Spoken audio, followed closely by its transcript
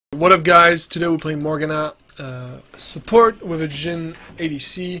What up, guys? Today we're playing Morgana support with a Jhin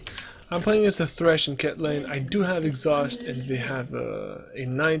ADC. I'm playing against the Thresh and Caitlyn. I do have exhaust and they have a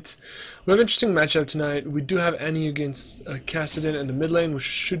knight. We have an interesting matchup tonight. We do have Annie against Cassidy in the mid lane, which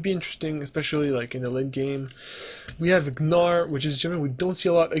should be interesting, especially like in the late game. We have Gnar, which is a champion we don't see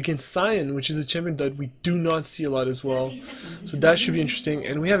a lot, against Cyan, which is a champion that we do not see a lot as well. So that should be interesting.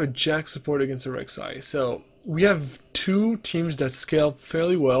 And we have a Jack support against a Rek'Sai. So we have two teams that scale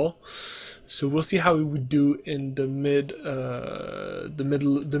fairly well. So we'll see how we would do in the mid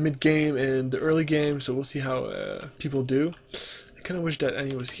game and the early game. So we'll see how people do. I kind of wish that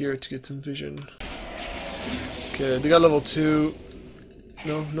Annie was here to get some vision. Okay, they got level 2.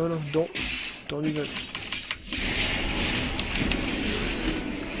 No, don't even.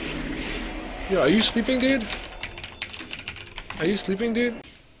 Yo, are you sleeping, dude? Are you sleeping, dude?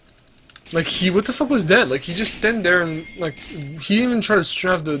 Like, what the fuck was that? Like, he just stand there and, like, he didn't even try to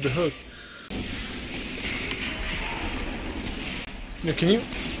strafe the hook. Yeah,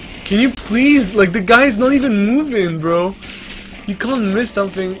 can you please, like, the guy's not even moving, bro. You can't miss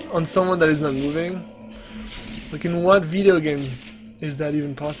something on someone that is not moving. Like, in what video game is that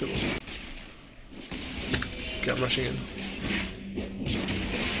even possible? Okay, I'm rushing in.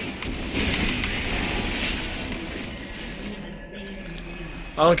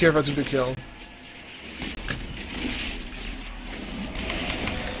 I don't care if I took the kill.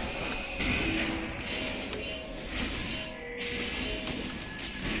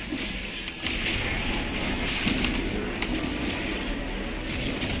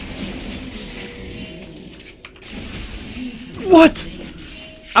 What?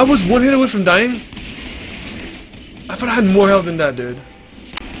 I was one hit away from dying? I thought I had more health than that, dude.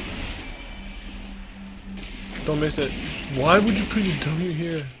 Don't miss it. Why would you put your W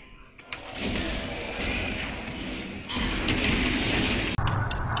here?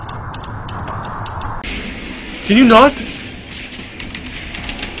 Can you not?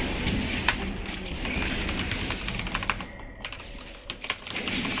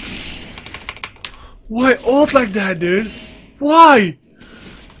 Why ult like that, dude? Why?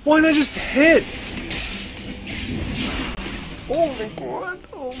 Why not just hit? Oh my god.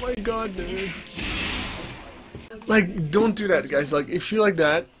 Oh my god, dude. Like, don't do that, guys. Like, if you like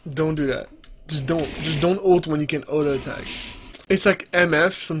that, don't do that. Just don't ult when you can auto attack. It's like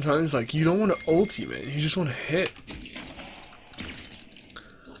MF sometimes, like, you don't want to ulti, man. You just want to hit.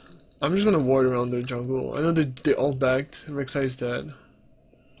 I'm just gonna ward around the jungle. I know they ult backed. Rek'Sai is dead.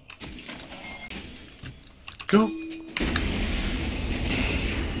 Go!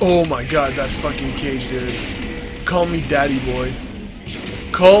 Oh my god, that fucking cage, dude. Call me daddy, boy.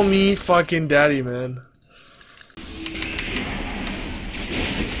 Call me fucking daddy, man.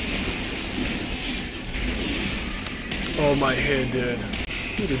 Oh, my head, dude.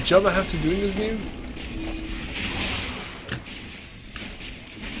 Dude, the job I have to do in this game?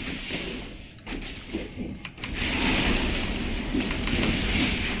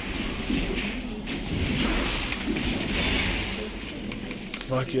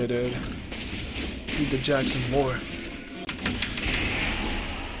 Fuck yeah, dude. Feed the Jack some more.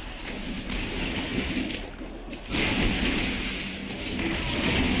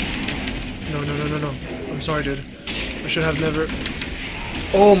 No. I'm sorry, dude. I should have never...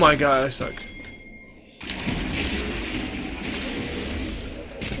 Oh my god, I suck.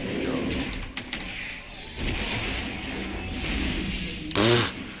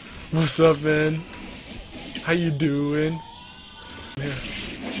 What's up, man? How you doing? Here.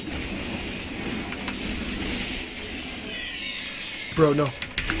 Bro, no.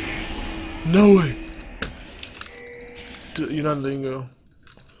 No way! Dude, you're not letting go.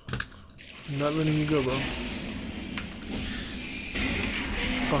 I'm not letting you go, bro.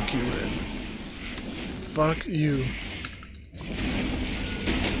 Fuck you, man. Fuck you.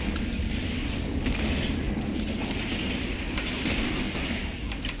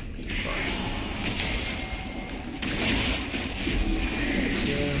 Fuck.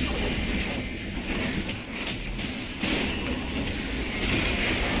 Yeah.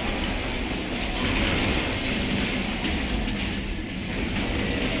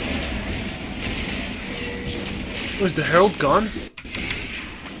 Was the Herald gone?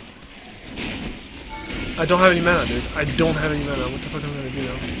 I don't have any mana, dude. I don't have any mana. What the fuck am I gonna do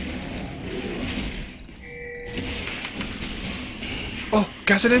now? Oh,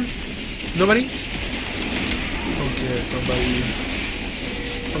 Cassidy? Nobody? Okay, somebody.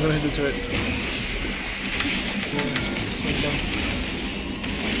 I'm gonna hit the turret. Okay, slow down.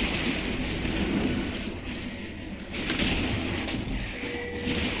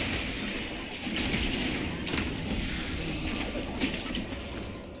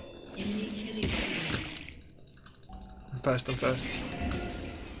 fast, I'm fast.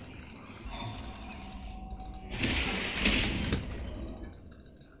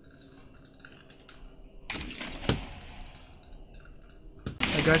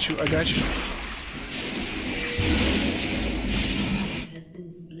 I got you, I got you.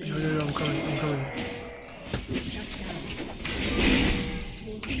 Yo, yo, yo, I'm coming, I'm coming.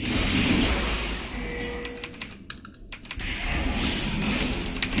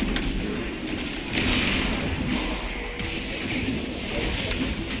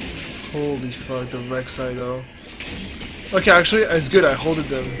 Holy fuck, the wreck side though. Okay, actually, it's good. I holded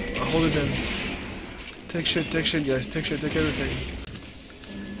them. I holded them. Take shit, guys. Take shit, take everything.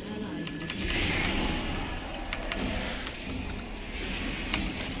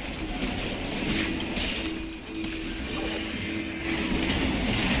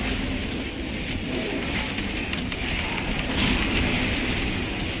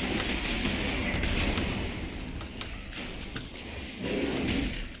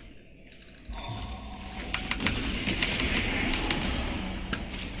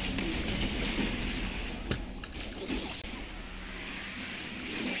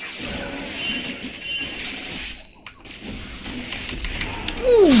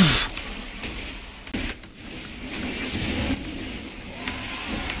 Oof.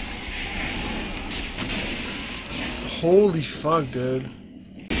 Holy fuck, dude.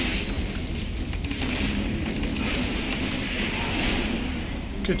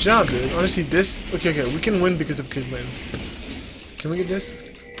 Good job, dude. Honestly, this... Okay, we can win because of Caitlyn. Can we get this?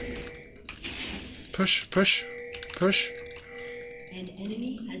 Push, push, push. An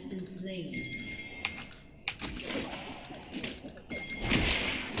enemy has been slain.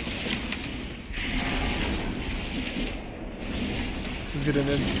 Let's get it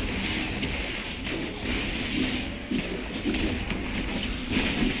in.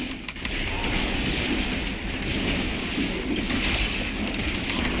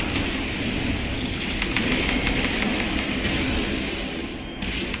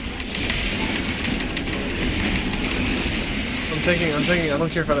 I'm taking, I don't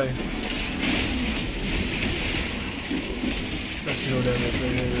care if I die. That's no damage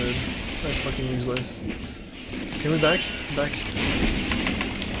right here, dude. That's fucking useless. Can we back? Back.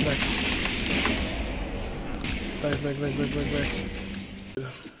 Back.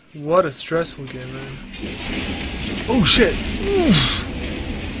 What a stressful game, man. Oh shit! Oof.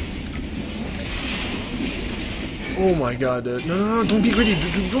 Oh my god, dude. No, don't be greedy.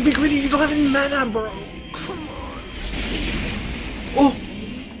 Don't be greedy. You don't have any mana, bro. Come on. Oh!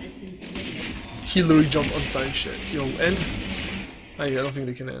 He literally jumped on side shit. Yo, end? I don't think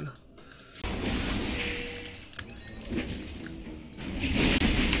they can end.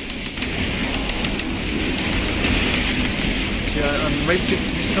 Okay, I might get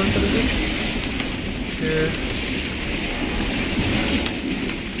 3 stuns out of this. Okay.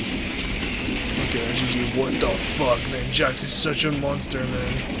 Okay, GG. What the fuck, man? Jax is such a monster,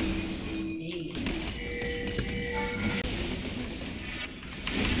 man.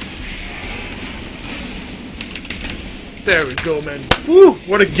 There we go, man. Woo!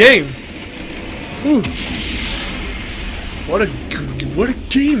 What a game! Woo! What a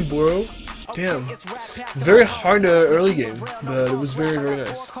game, bro! Damn. Very hard early game, but it was very, very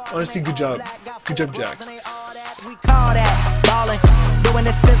nice. Honestly, good job. Good job, Jax. Doing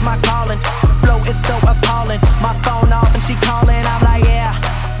this is my calling. Flow is so appalling. My phone off and she calling. I'm like, yeah,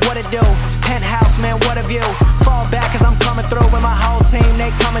 what it do? Penthouse, man, what a view. Fall back cause I'm coming through with my whole team. They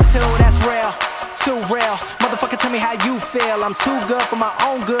coming too, that's real. Too real. Motherfucker, tell me how you feel. I'm too good for my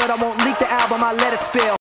own good. I won't leak the album, I let it spill.